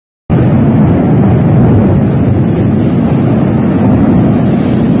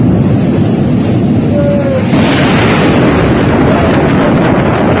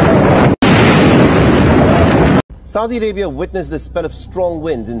Saudi Arabia witnessed a spell of strong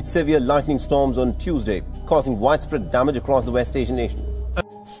winds and severe lightning storms on Tuesday, causing widespread damage across the West Asian nation.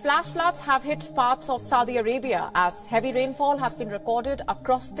 Flash floods have hit parts of Saudi Arabia as heavy rainfall has been recorded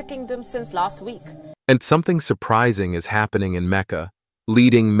across the kingdom since last week. And something surprising is happening in Mecca,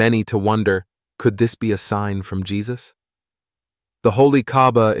 leading many to wonder, could this be a sign from Jesus? The Holy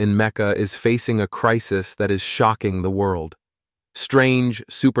Kaaba in Mecca is facing a crisis that is shocking the world. Strange,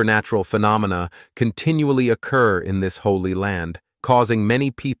 supernatural phenomena continually occur in this holy land, causing many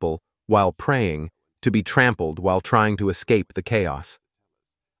people, while praying, to be trampled while trying to escape the chaos.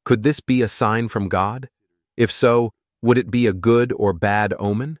 Could this be a sign from God? If so, would it be a good or bad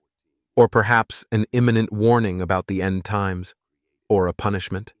omen? Or perhaps an imminent warning about the end times, or a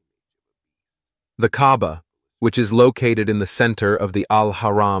punishment? The Kaaba, which is located in the center of the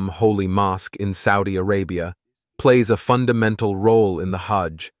Al-Haram Holy Mosque in Saudi Arabia, plays a fundamental role in the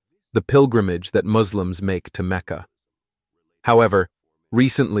Hajj, the pilgrimage that Muslims make to Mecca. However,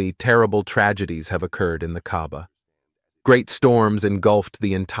 recently terrible tragedies have occurred in the Kaaba. Great storms engulfed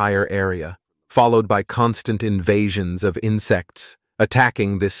the entire area, followed by constant invasions of insects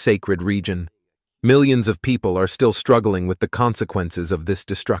attacking this sacred region. Millions of people are still struggling with the consequences of this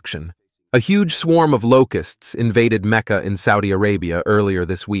destruction. A huge swarm of locusts invaded Mecca in Saudi Arabia earlier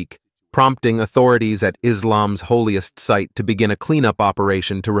this week, prompting authorities at Islam's holiest site to begin a cleanup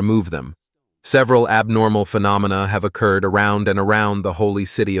operation to remove them. Several abnormal phenomena have occurred around and around the holy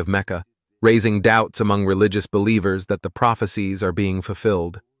city of Mecca, raising doubts among religious believers that the prophecies are being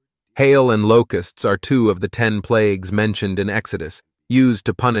fulfilled. Hail and locusts are 2 of the 10 plagues mentioned in Exodus, used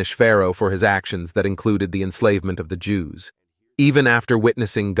to punish Pharaoh for his actions that included the enslavement of the Jews. Even after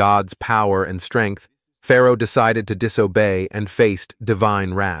witnessing God's power and strength, Pharaoh decided to disobey and faced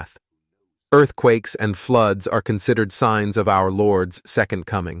divine wrath. Earthquakes and floods are considered signs of our Lord's second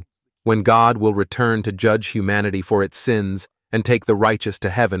coming, when God will return to judge humanity for its sins and take the righteous to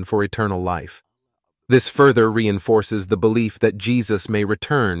heaven for eternal life. This further reinforces the belief that Jesus may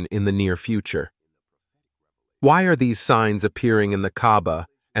return in the near future. Why are these signs appearing in the Kaaba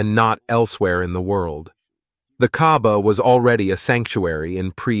and not elsewhere in the world? The Kaaba was already a sanctuary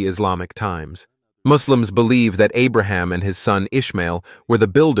in pre-Islamic times. Muslims believe that Abraham and his son Ishmael were the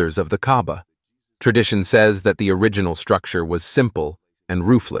builders of the Kaaba. Tradition says that the original structure was simple and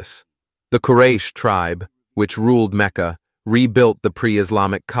roofless. The Quraysh tribe, which ruled Mecca, rebuilt the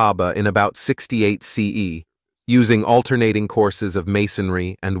pre-Islamic Kaaba in about 68 CE, using alternating courses of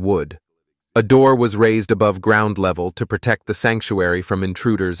masonry and wood. A door was raised above ground level to protect the sanctuary from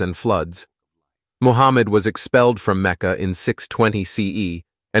intruders and floods. Muhammad was expelled from Mecca in 620 CE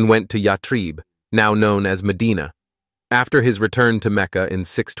and went to Yathrib, now known as Medina. After his return to Mecca in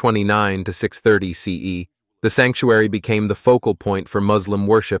 629 to 630 CE, the sanctuary became the focal point for Muslim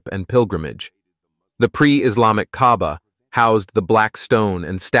worship and pilgrimage. The pre-Islamic Kaaba housed the black stone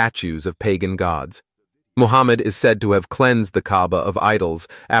and statues of pagan gods. Muhammad is said to have cleansed the Kaaba of idols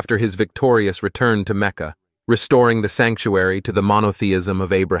after his victorious return to Mecca, restoring the sanctuary to the monotheism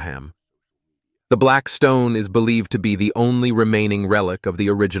of Abraham. The black stone is believed to be the only remaining relic of the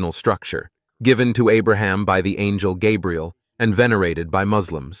original structure, given to Abraham by the angel Gabriel and venerated by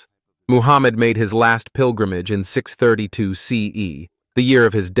Muslims. Muhammad made his last pilgrimage in 632 CE, the year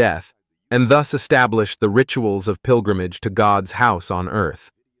of his death, and thus established the rituals of pilgrimage to God's house on earth,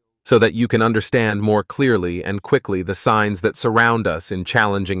 so that you can understand more clearly and quickly the signs that surround us in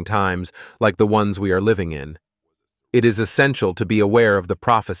challenging times like the ones we are living in. It is essential to be aware of the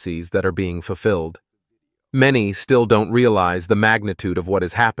prophecies that are being fulfilled. Many still don't realize the magnitude of what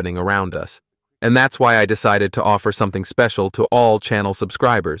is happening around us, and that's why I decided to offer something special to all channel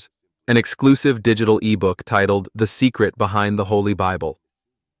subscribers, an exclusive digital ebook titled The Secret Behind the Holy Bible.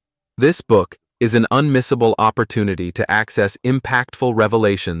 This book is an unmissable opportunity to access impactful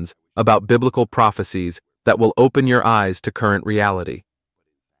revelations about biblical prophecies that will open your eyes to current reality.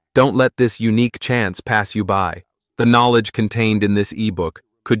 Don't let this unique chance pass you by. The knowledge contained in this ebook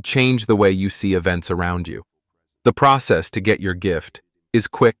could change the way you see events around you. The process to get your gift is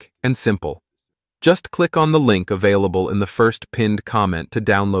quick and simple. Just click on the link available in the first pinned comment to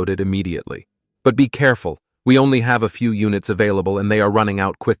download it immediately. But be careful, we only have a few units available and they are running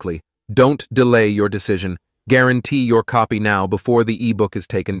out quickly. Don't delay your decision. Guarantee your copy now before the ebook is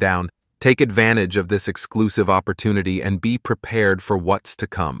taken down. Take advantage of this exclusive opportunity and be prepared for what's to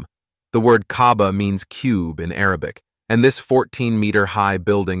come. The word Kaaba means cube in Arabic, and this 14-meter-high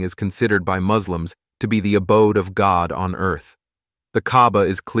building is considered by Muslims to be the abode of God on earth. The Kaaba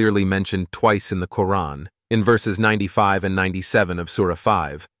is clearly mentioned twice in the Quran, in verses 95 and 97 of Surah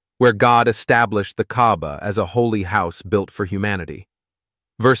 5, where God established the Kaaba as a holy house built for humanity.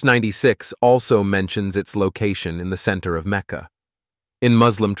 Verse 96 also mentions its location in the center of Mecca. In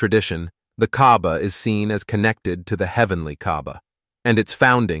Muslim tradition, the Kaaba is seen as connected to the heavenly Kaaba, and its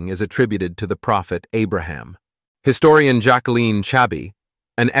founding is attributed to the prophet Abraham. Historian Jacqueline Chabi,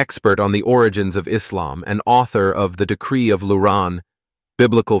 an expert on the origins of Islam and author of The Decree of Luran,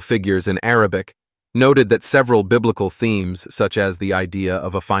 Biblical Figures in Arabic, noted that several biblical themes, such as the idea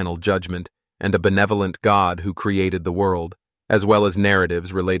of a final judgment and a benevolent God who created the world, as well as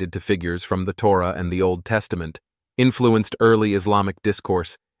narratives related to figures from the Torah and the Old Testament, influenced early Islamic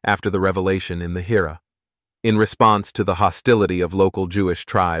discourse after the revelation in the Hira. In response to the hostility of local Jewish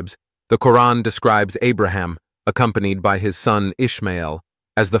tribes, the Quran describes Abraham, accompanied by his son Ishmael,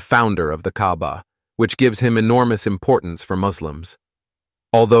 as the founder of the Kaaba, which gives him enormous importance for Muslims.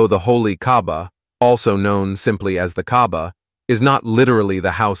 Although the Holy Kaaba, also known simply as the Kaaba, is not literally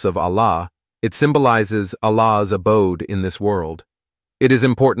the house of Allah, it symbolizes Allah's abode in this world. It is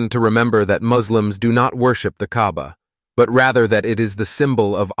important to remember that Muslims do not worship the Kaaba, but rather that it is the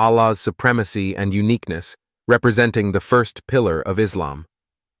symbol of Allah's supremacy and uniqueness, representing the first pillar of Islam.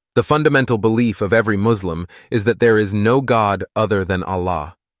 The fundamental belief of every Muslim is that there is no God other than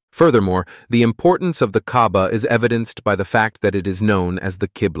Allah. Furthermore, the importance of the Kaaba is evidenced by the fact that it is known as the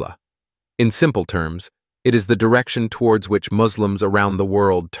Qibla. In simple terms, it is the direction towards which Muslims around the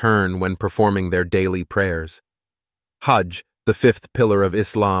world turn when performing their daily prayers. Hajj, the fifth pillar of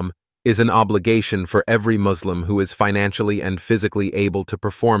Islam, is an obligation for every Muslim who is financially and physically able to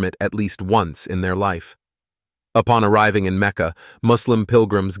perform it at least once in their life. Upon arriving in Mecca, Muslim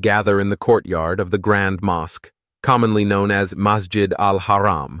pilgrims gather in the courtyard of the Grand Mosque, commonly known as Masjid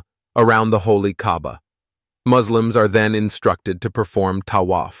al-Haram, around the Holy Kaaba. Muslims are then instructed to perform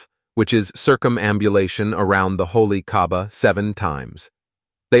tawaf, which is circumambulation around the Holy Kaaba 7 times.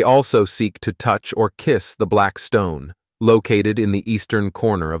 They also seek to touch or kiss the black stone, located in the eastern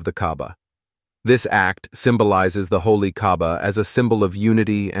corner of the Kaaba. This act symbolizes the Holy Kaaba as a symbol of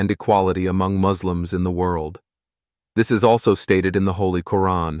unity and equality among Muslims in the world. This is also stated in the Holy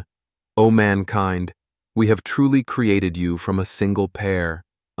Quran. O mankind, we have truly created you from a single pair,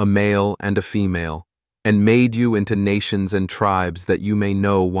 a male and a female, and made you into nations and tribes that you may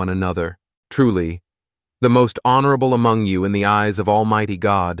know one another. Truly, the most honorable among you in the eyes of Almighty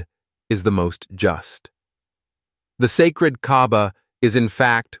God is the most just. The sacred Kaaba is in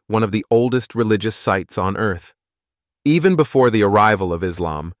fact one of the oldest religious sites on earth. Even before the arrival of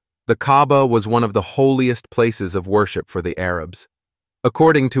Islam, the Kaaba was one of the holiest places of worship for the Arabs.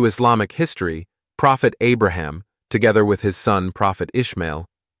 According to Islamic history, Prophet Abraham, together with his son Prophet Ishmael,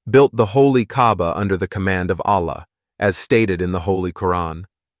 built the Holy Kaaba under the command of Allah, as stated in the Holy Quran.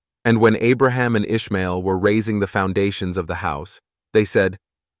 And when Abraham and Ishmael were raising the foundations of the house, they said,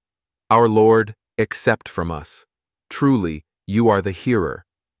 Our Lord, accept from us. Truly, you are the hearer,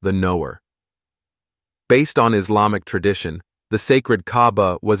 the knower. Based on Islamic tradition, the sacred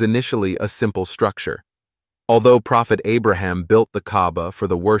Kaaba was initially a simple structure. Although Prophet Abraham built the Kaaba for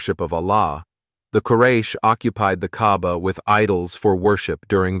the worship of Allah, the Quraysh occupied the Kaaba with idols for worship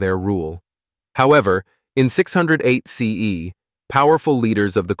during their rule. However, in 608 CE, powerful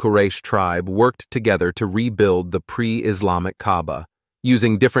leaders of the Quraysh tribe worked together to rebuild the pre-Islamic Kaaba,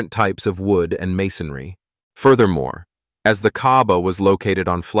 using different types of wood and masonry. Furthermore, as the Kaaba was located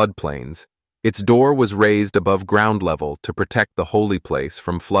on floodplains, its door was raised above ground level to protect the holy place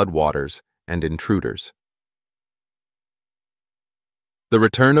from floodwaters and intruders. The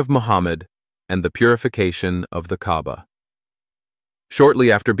return of Muhammad and the purification of the Kaaba.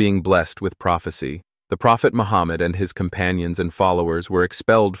 Shortly after being blessed with prophecy, the Prophet Muhammad and his companions and followers were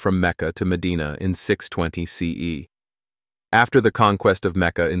expelled from Mecca to Medina in 620 CE. After the conquest of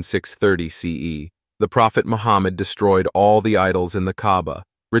Mecca in 630 CE, the Prophet Muhammad destroyed all the idols in the Kaaba,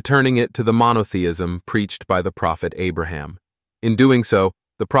 returning it to the monotheism preached by the Prophet Abraham. In doing so,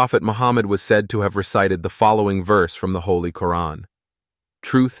 the Prophet Muhammad was said to have recited the following verse from the Holy Quran.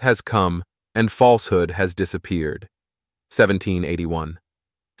 Truth has come, and falsehood has disappeared. 1781.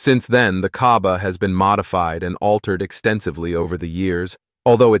 Since then, the Kaaba has been modified and altered extensively over the years,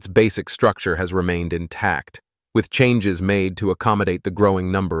 although its basic structure has remained intact, with changes made to accommodate the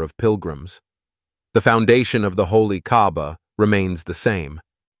growing number of pilgrims. The foundation of the Holy Kaaba remains the same.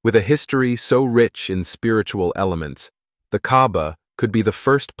 With a history so rich in spiritual elements, the Kaaba could be the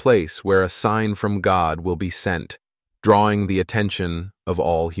first place where a sign from God will be sent, drawing the attention of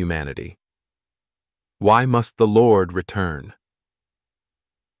all humanity. Why must the Lord return?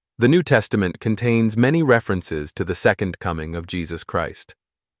 The New Testament contains many references to the second coming of Jesus Christ.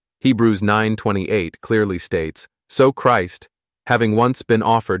 Hebrews 9:28 clearly states, So Christ, having once been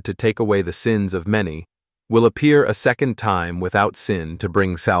offered to take away the sins of many, will appear a second time without sin to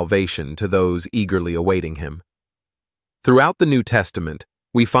bring salvation to those eagerly awaiting him. Throughout the New Testament,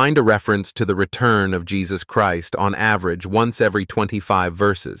 we find a reference to the return of Jesus Christ on average once every 25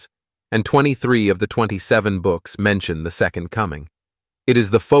 verses, and 23 of the 27 books mention the second coming. It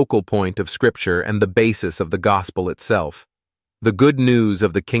is the focal point of Scripture and the basis of the gospel itself, the good news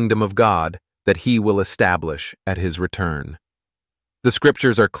of the kingdom of God that he will establish at his return. The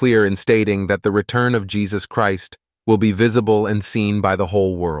Scriptures are clear in stating that the return of Jesus Christ will be visible and seen by the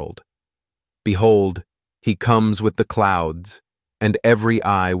whole world. Behold, he comes with the clouds, and every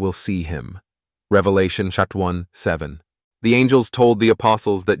eye will see him. Revelation 1:7. The angels told the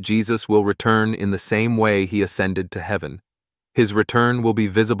apostles that Jesus will return in the same way he ascended to heaven. His return will be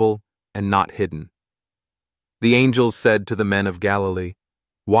visible and not hidden. The angels said to the men of Galilee,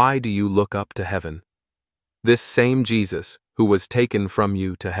 "Why do you look up to heaven? This same Jesus, who was taken from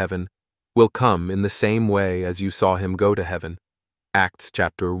you to heaven, will come in the same way as you saw him go to heaven." Acts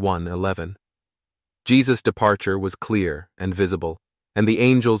 1:11. Jesus' departure was clear and visible, and the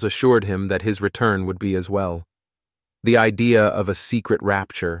angels assured him that his return would be as well. The idea of a secret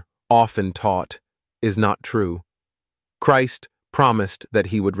rapture, often taught, is not true. Christ promised that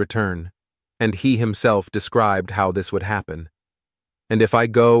he would return, and he himself described how this would happen. "And if I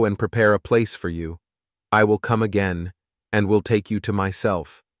go and prepare a place for you, I will come again and will take you to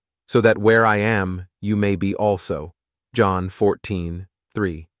myself, so that where I am, you may be also." John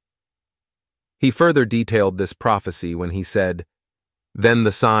 14:3. He further detailed this prophecy when he said, "Then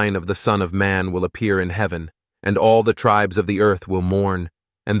the sign of the Son of Man will appear in heaven, and all the tribes of the earth will mourn,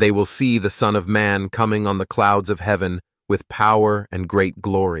 and they will see the Son of Man coming on the clouds of heaven with power and great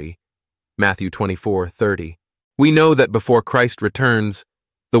glory." Matthew 24:30. We know that before Christ returns,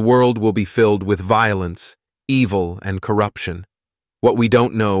 the world will be filled with violence, evil, and corruption. What we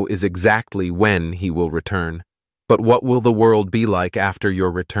don't know is exactly when he will return, but what will the world be like after your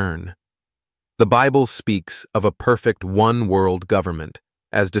return? The Bible speaks of a perfect one-world government,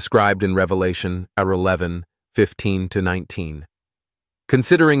 as described in Revelation 11:15-19.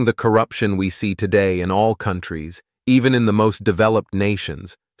 Considering the corruption we see today in all countries, even in the most developed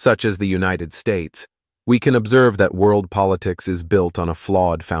nations, such as the United States, we can observe that world politics is built on a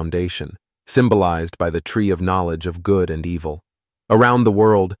flawed foundation, symbolized by the tree of knowledge of good and evil. Around the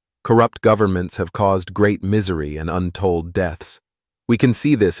world, corrupt governments have caused great misery and untold deaths. We can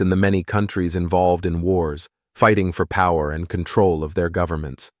see this in the many countries involved in wars, fighting for power and control of their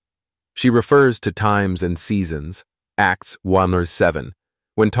governments. She refers to times and seasons, Acts 1:7,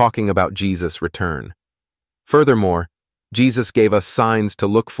 when talking about Jesus' return. Furthermore, Jesus gave us signs to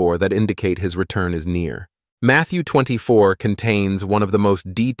look for that indicate his return is near. Matthew 24 contains one of the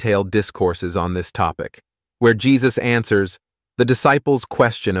most detailed discourses on this topic, where Jesus answers the disciples'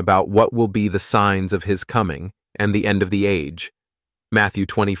 question about what will be the signs of his coming and the end of the age. Matthew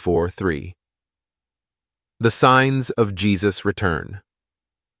 24:3. The signs of Jesus' return.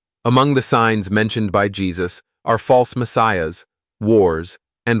 Among the signs mentioned by Jesus are false messiahs, wars,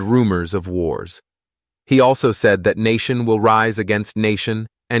 and rumors of wars. He also said that nation will rise against nation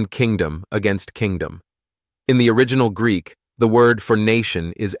and kingdom against kingdom. In the original Greek, the word for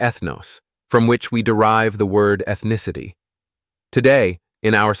nation is ethnos, from which we derive the word ethnicity. Today,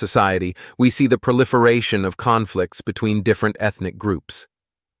 in our society, we see the proliferation of conflicts between different ethnic groups.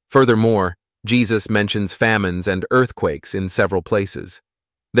 Furthermore, Jesus mentions famines and earthquakes in several places.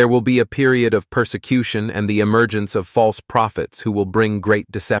 There will be a period of persecution and the emergence of false prophets who will bring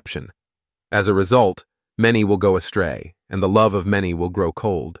great deception. As a result, many will go astray, and the love of many will grow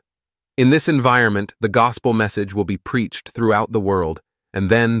cold. In this environment, the gospel message will be preached throughout the world, and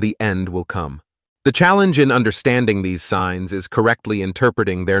then the end will come. The challenge in understanding these signs is correctly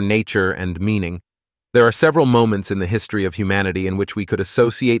interpreting their nature and meaning. There are several moments in the history of humanity in which we could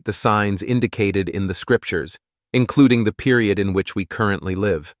associate the signs indicated in the Scriptures, including the period in which we currently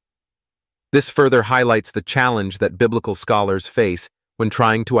live. This further highlights the challenge that biblical scholars face when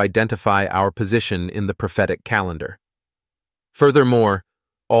trying to identify our position in the prophetic calendar. Furthermore,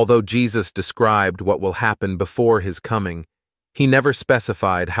 although Jesus described what will happen before his coming, he never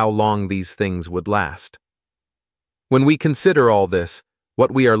specified how long these things would last. When we consider all this,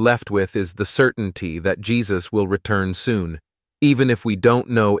 what we are left with is the certainty that Jesus will return soon, even if we don't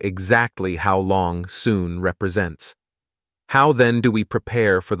know exactly how long soon represents. How then do we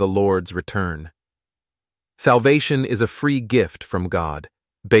prepare for the Lord's return? Salvation is a free gift from God,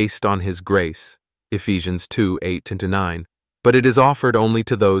 based on his grace, Ephesians 2:8-9, but it is offered only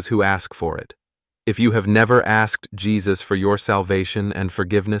to those who ask for it. If you have never asked Jesus for your salvation and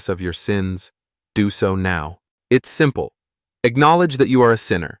forgiveness of your sins, do so now. It's simple. Acknowledge that you are a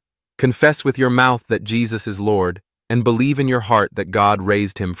sinner, Confess with your mouth that Jesus is Lord, and believe in your heart that God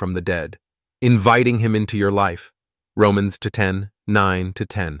raised him from the dead, inviting him into your life. Romans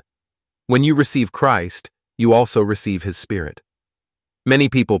 10:9-10. When you receive Christ, you also receive his Spirit. Many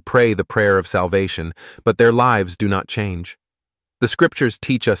people pray the prayer of salvation, but their lives do not change. The Scriptures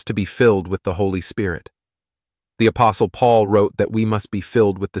teach us to be filled with the Holy Spirit. The Apostle Paul wrote that we must be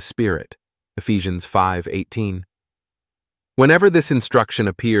filled with the Spirit, Ephesians 5:18. Whenever this instruction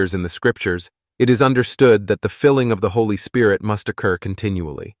appears in the Scriptures, it is understood that the filling of the Holy Spirit must occur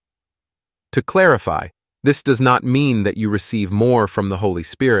continually. To clarify, this does not mean that you receive more from the Holy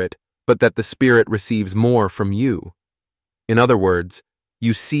Spirit, but that the Spirit receives more from you. In other words,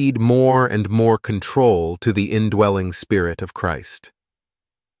 you cede more and more control to the indwelling Spirit of Christ.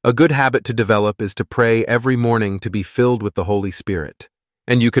 A good habit to develop is to pray every morning to be filled with the Holy Spirit,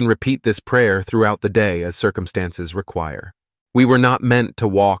 and you can repeat this prayer throughout the day as circumstances require. We were not meant to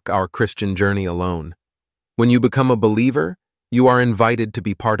walk our Christian journey alone. When you become a believer, you are invited to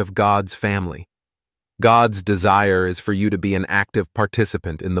be part of God's family. God's desire is for you to be an active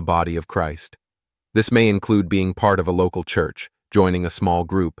participant in the body of Christ. This may include being part of a local church, joining a small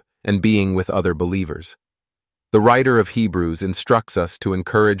group, and being with other believers. The writer of Hebrews instructs us to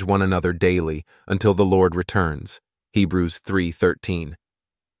encourage one another daily until the Lord returns, Hebrews 3:13.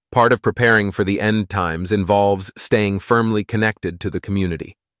 Part of preparing for the end times involves staying firmly connected to the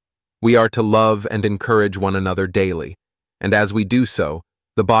community. We are to love and encourage one another daily, and as we do so,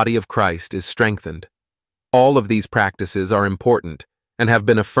 the body of Christ is strengthened. All of these practices are important and have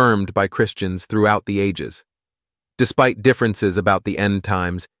been affirmed by Christians throughout the ages. Despite differences about the end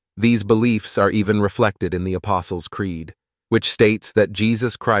times, these beliefs are even reflected in the Apostles' Creed, which states that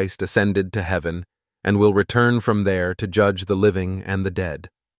Jesus Christ ascended to heaven and will return from there to judge the living and the dead.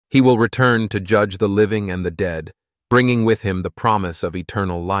 He will return to judge the living and the dead, bringing with him the promise of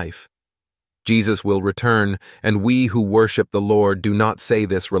eternal life. Jesus will return, and we who worship the Lord do not say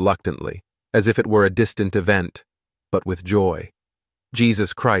this reluctantly, as if it were a distant event, but with joy.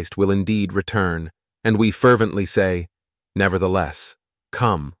 Jesus Christ will indeed return, and we fervently say, "Nevertheless,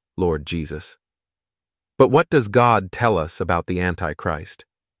 come, Lord Jesus." But what does God tell us about the Antichrist?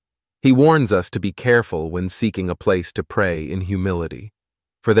 He warns us to be careful when seeking a place to pray in humility,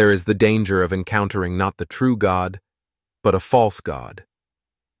 for there is the danger of encountering not the true God, but a false god,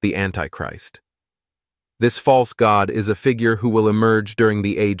 the Antichrist. This false god is a figure who will emerge during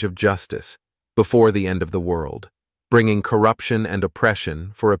the age of justice, before the end of the world, bringing corruption and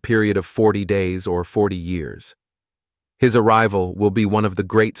oppression for a period of 40 days or 40 years. His arrival will be one of the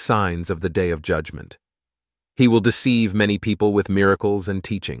great signs of the day of judgment. He will deceive many people with miracles and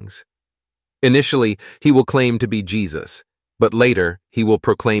teachings. Initially, he will claim to be Jesus, but later he will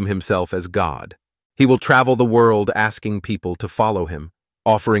proclaim himself as God. He will travel the world asking people to follow him,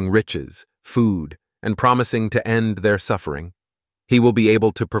 offering riches, food, and promising to end their suffering. He will be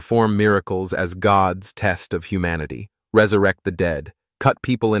able to perform miracles as God's test of humanity, resurrect the dead, cut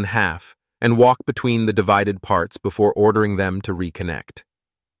people in half, and walk between the divided parts before ordering them to reconnect.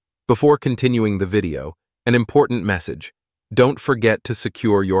 Before continuing the video, an important message. Don't forget to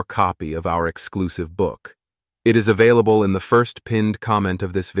secure your copy of our exclusive book. It is available in the first pinned comment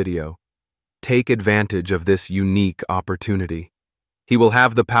of this video. Take advantage of this unique opportunity. He will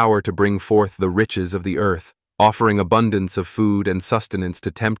have the power to bring forth the riches of the earth, offering abundance of food and sustenance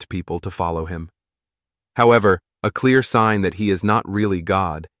to tempt people to follow him. However, a clear sign that he is not really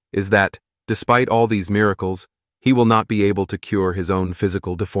God is that, despite all these miracles, he will not be able to cure his own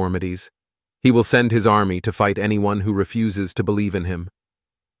physical deformities. He will send his army to fight anyone who refuses to believe in him.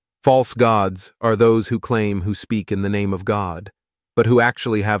 False gods are those who speak in the name of God, but who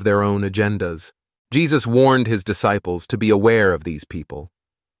actually have their own agendas. Jesus warned his disciples to be aware of these people.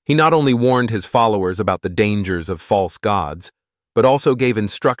 He not only warned his followers about the dangers of false gods, but also gave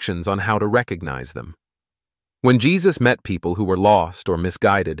instructions on how to recognize them. When Jesus met people who were lost or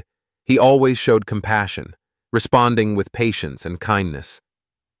misguided, he always showed compassion, responding with patience and kindness.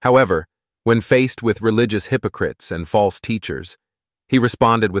 However, when faced with religious hypocrites and false teachers, he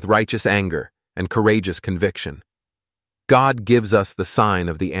responded with righteous anger and courageous conviction. God gives us the sign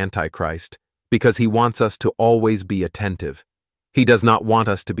of the Antichrist because he wants us to always be attentive. He does not want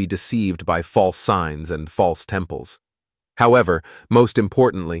us to be deceived by false signs and false temples. However, most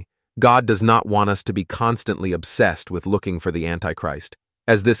importantly, God does not want us to be constantly obsessed with looking for the Antichrist,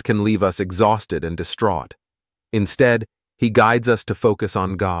 as this can leave us exhausted and distraught. Instead, he guides us to focus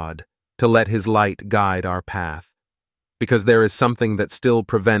on God, to let his light guide our path, because there is something that still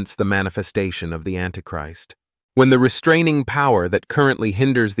prevents the manifestation of the Antichrist. When the restraining power that currently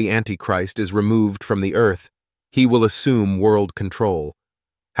hinders the Antichrist is removed from the earth, he will assume world control.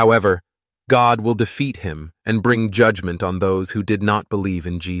 However, God will defeat him and bring judgment on those who did not believe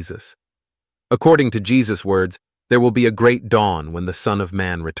in Jesus. According to Jesus' words, there will be a great dawn when the Son of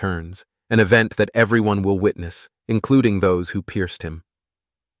Man returns, an event that everyone will witness, including those who pierced him.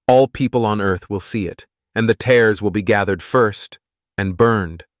 All people on earth will see it, and the tares will be gathered first and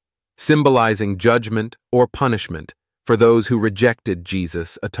burned, symbolizing judgment or punishment for those who rejected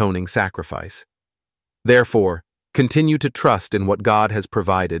Jesus' atoning sacrifice. Therefore, continue to trust in what God has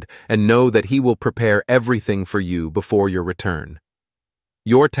provided and know that He will prepare everything for you before your return.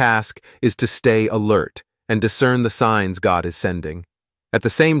 Your task is to stay alert and discern the signs God is sending. At the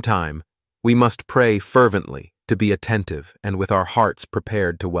same time, we must pray fervently to be attentive and with our hearts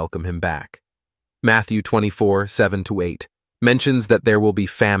prepared to welcome Him back. Matthew 24:7-8 mentions that there will be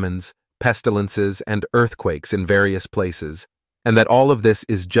famines, pestilences, and earthquakes in various places, and that all of this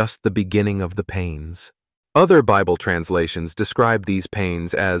is just the beginning of the pains. Other Bible translations describe these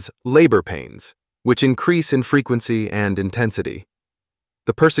pains as labor pains, which increase in frequency and intensity.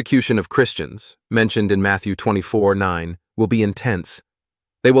 The persecution of Christians, mentioned in Matthew 24:9, will be intense.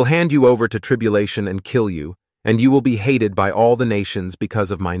 They will hand you over to tribulation and kill you, and you will be hated by all the nations because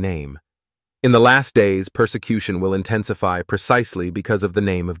of my name. In the last days, persecution will intensify precisely because of the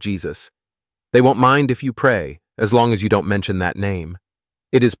name of Jesus. They won't mind if you pray, as long as you don't mention that name.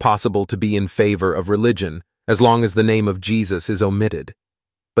 It is possible to be in favor of religion, as long as the name of Jesus is omitted.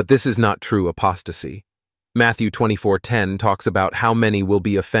 But this is not true apostasy. Matthew 24:10 talks about how many will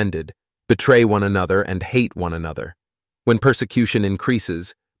be offended, betray one another, and hate one another. When persecution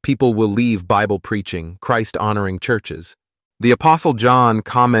increases, people will leave Bible preaching, Christ-honoring churches. The Apostle John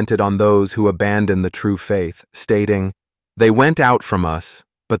commented on those who abandon the true faith, stating, "They went out from us,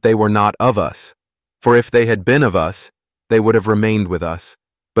 but they were not of us. For if they had been of us, they would have remained with us.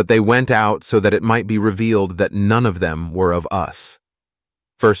 But they went out so that it might be revealed that none of them were of us."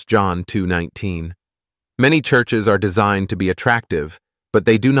 1 John 2:19. Many churches are designed to be attractive, but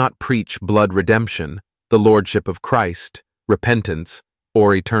they do not preach blood redemption, the lordship of Christ, repentance,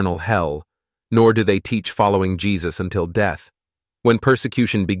 or eternal hell, nor do they teach following Jesus until death. When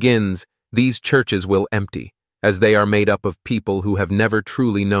persecution begins, these churches will empty, as they are made up of people who have never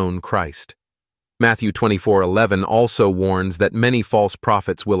truly known Christ. Matthew 24:11 also warns that many false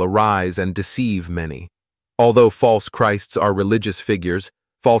prophets will arise and deceive many. Although false Christs are religious figures,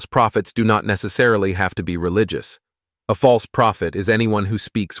 false prophets do not necessarily have to be religious. A false prophet is anyone who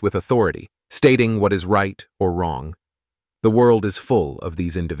speaks with authority, stating what is right or wrong. The world is full of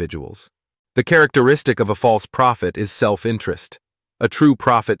these individuals. The characteristic of a false prophet is self-interest. A true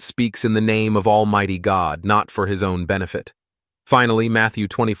prophet speaks in the name of Almighty God, not for his own benefit. Finally, Matthew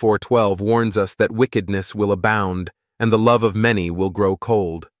 24:12 warns us that wickedness will abound, and the love of many will grow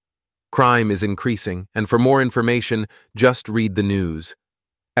cold. Crime is increasing, and for more information, just read the news.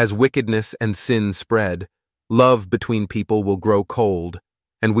 As wickedness and sin spread, love between people will grow cold,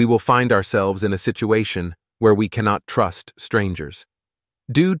 and we will find ourselves in a situation where we cannot trust strangers.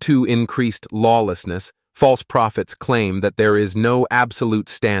 Due to increased lawlessness, false prophets claim that there is no absolute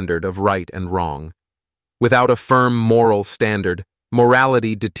standard of right and wrong. Without a firm moral standard,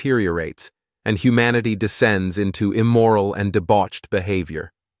 morality deteriorates, and humanity descends into immoral and debauched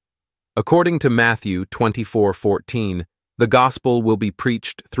behavior. According to Matthew 24:14, the gospel will be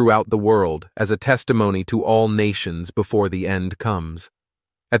preached throughout the world as a testimony to all nations before the end comes.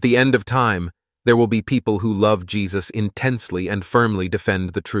 At the end of time, there will be people who love Jesus intensely and firmly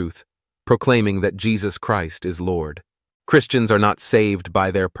defend the truth, proclaiming that Jesus Christ is Lord. Christians are not saved by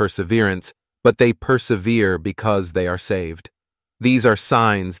their perseverance, but they persevere because they are saved. These are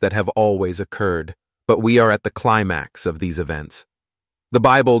signs that have always occurred, but we are at the climax of these events. The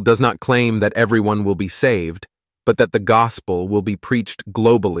Bible does not claim that everyone will be saved, but that the gospel will be preached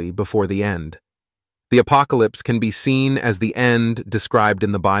globally before the end. The apocalypse can be seen as the end described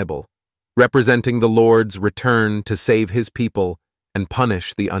in the Bible, representing the Lord's return to save his people and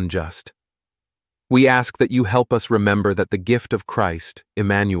punish the unjust. We ask that you help us remember that the gift of Christ,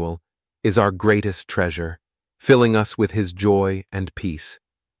 Emmanuel, is our greatest treasure, filling us with his joy and peace.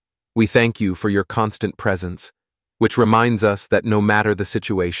 We thank you for your constant presence, which reminds us that no matter the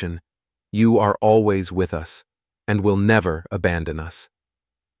situation, you are always with us and will never abandon us.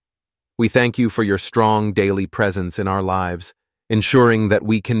 We thank you for your strong daily presence in our lives, ensuring that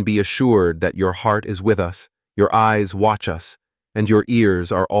we can be assured that your heart is with us, your eyes watch us, and your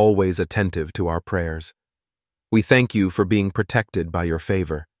ears are always attentive to our prayers. We thank you for being protected by your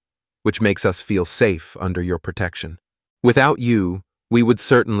favor, which makes us feel safe under your protection. Without you, we would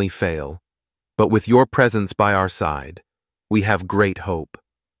certainly fail, but with your presence by our side, we have great hope.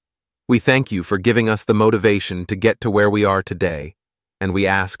 We thank you for giving us the motivation to get to where we are today, and we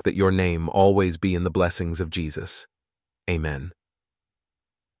ask that your name always be in the blessings of Jesus. Amen.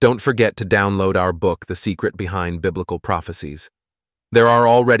 Don't forget to download our book, The Secret Behind Biblical Prophecies. There are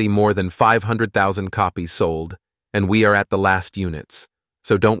already more than 500,000 copies sold, and we are at the last units,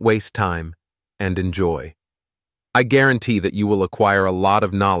 so don't waste time and enjoy. I guarantee that you will acquire a lot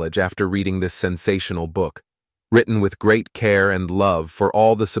of knowledge after reading this sensational book, written with great care and love for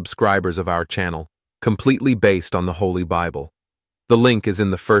all the subscribers of our channel, completely based on the Holy Bible. The link is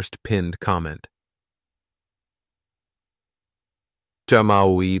in the first pinned comment.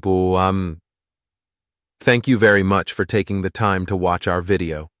 Thank you very much for taking the time to watch our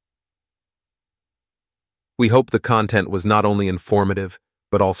video. We hope the content was not only informative,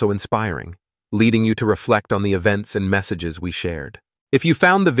 but also inspiring, leading you to reflect on the events and messages we shared. If you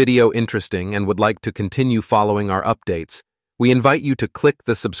found the video interesting and would like to continue following our updates, we invite you to click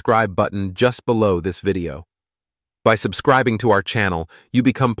the subscribe button just below this video. By subscribing to our channel, you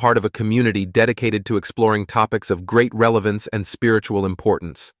become part of a community dedicated to exploring topics of great relevance and spiritual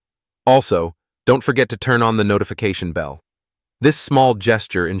importance. Also, don't forget to turn on the notification bell. This small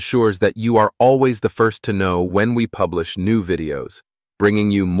gesture ensures that you are always the first to know when we publish new videos, bringing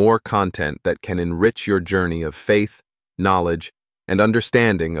you more content that can enrich your journey of faith, knowledge, and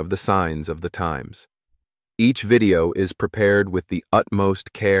understanding of the signs of the times. Each video is prepared with the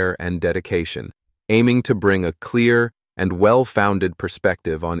utmost care and dedication, aiming to bring a clear and well-founded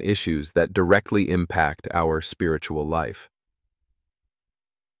perspective on issues that directly impact our spiritual life.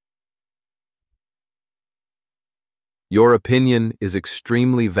 Your opinion is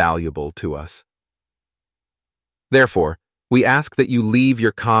extremely valuable to us. Therefore, we ask that you leave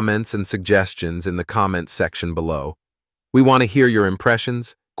your comments and suggestions in the comments section below. We want to hear your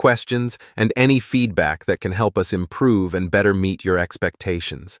impressions, questions, and any feedback that can help us improve and better meet your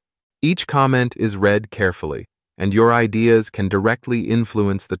expectations. Each comment is read carefully, and your ideas can directly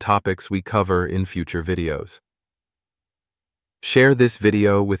influence the topics we cover in future videos. Share this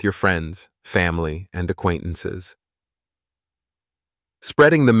video with your friends, family, and acquaintances.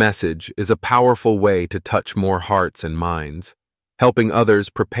 Spreading the message is a powerful way to touch more hearts and minds, helping others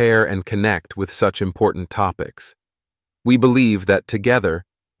prepare and connect with such important topics. We believe that together,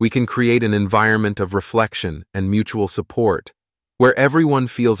 we can create an environment of reflection and mutual support, where everyone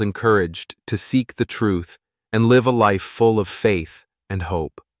feels encouraged to seek the truth and live a life full of faith and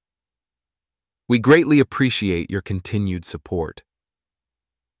hope. We greatly appreciate your continued support.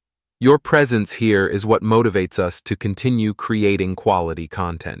 Your presence here is what motivates us to continue creating quality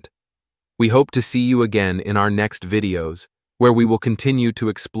content. We hope to see you again in our next videos, where we will continue to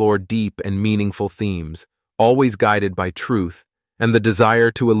explore deep and meaningful themes, always guided by truth and the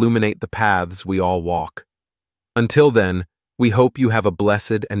desire to illuminate the paths we all walk. Until then, we hope you have a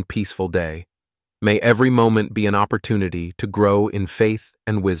blessed and peaceful day. May every moment be an opportunity to grow in faith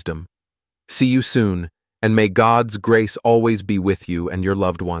and wisdom. See you soon, and may God's grace always be with you and your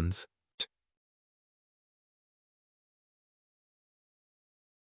loved ones.